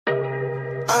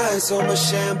I had so much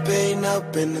champagne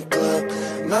up in the club,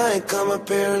 and I ain't come up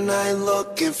here and I ain't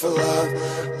looking for love.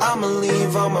 I'ma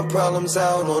leave all my problems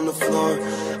out on the floor.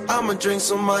 I'ma drink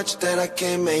so much that I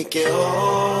can't make it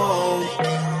home.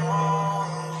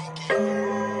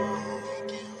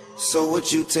 So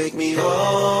would you take me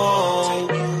home?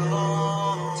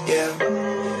 Yeah.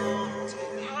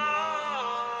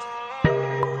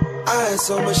 I had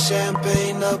so much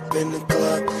champagne up in the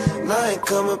club, and I ain't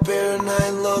come up here and I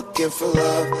ain't looking for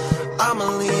love.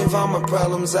 I'ma leave all my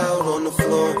problems out on the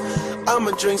floor.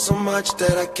 I'ma drink so much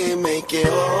that I can't make it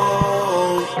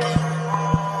home.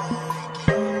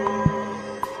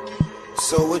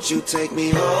 So would you take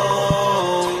me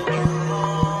home?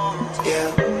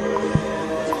 Yeah.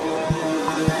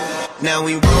 Now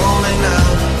we rolling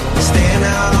up, staying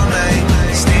out all night,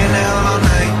 staying out all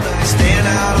night, staying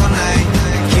out all night,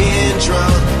 getting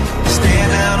drunk,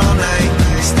 staying out all night,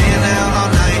 staying out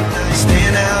all night,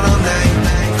 staying out all night,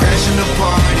 crashing the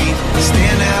party,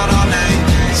 staying out all night,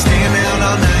 staying out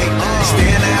all night,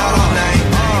 staying out all night,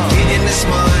 getting this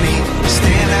money,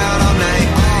 staying out all night,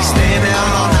 staying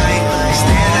out all night,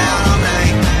 staying out all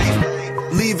night.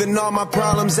 Leaving all my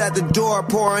problems at the door,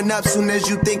 pouring up. Soon as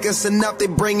you think it's enough, they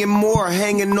bringing more.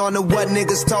 Hanging on to what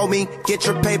niggas told me. Get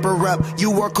your paper up.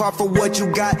 You work hard for what you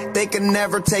got. They can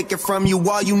never take it from you.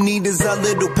 All you need is a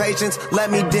little patience. Let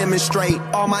me demonstrate.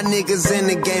 All my niggas in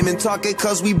the game and talking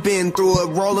cause we been through it.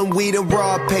 Rolling weed and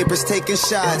raw papers, taking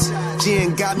shots.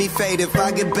 Gin got me faded. If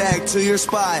I get back to your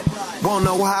spot, won't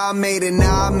know how I made it.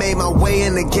 Now I made my way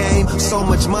in the game. So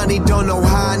much money, don't know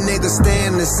how niggas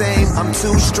staying the same. I'm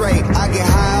too straight. I get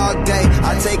high all day.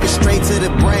 I take it straight to the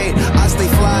brain. I stay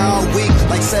fly all week,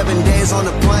 like 7 days on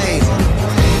the plane.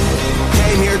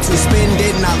 Came here to spend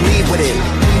it, not leave with it.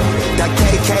 That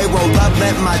KK roll up,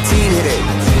 let my team hit it.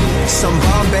 Some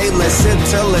Bombay, let's sip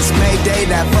till it's Mayday.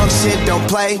 That fuck shit don't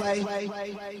play.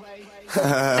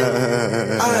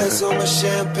 I had so much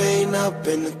champagne up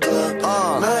in the club,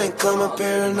 and I ain't come up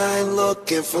here and I ain't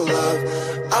looking for love.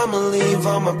 I'ma leave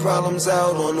all my problems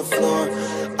out on the floor.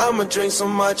 I'ma drink so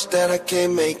much that I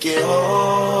can't make it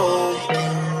home.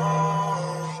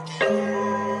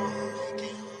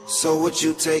 So would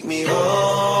you take me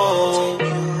home?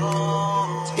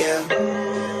 Yeah.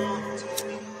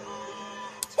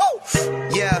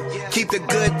 Yeah, keep the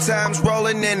good times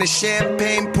rolling and the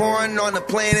champagne pouring on the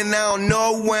plane, and I don't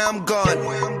know where I'm going.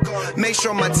 Make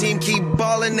sure my team keep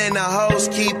balling and the hoes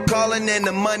keep calling and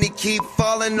the money keep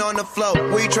falling on the floor.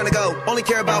 Where you trying to go? Only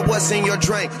care about what's in your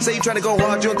drink. Say you trying to go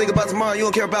hard, you don't think about tomorrow. You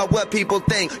don't care about what people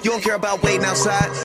think. You don't care about waiting outside.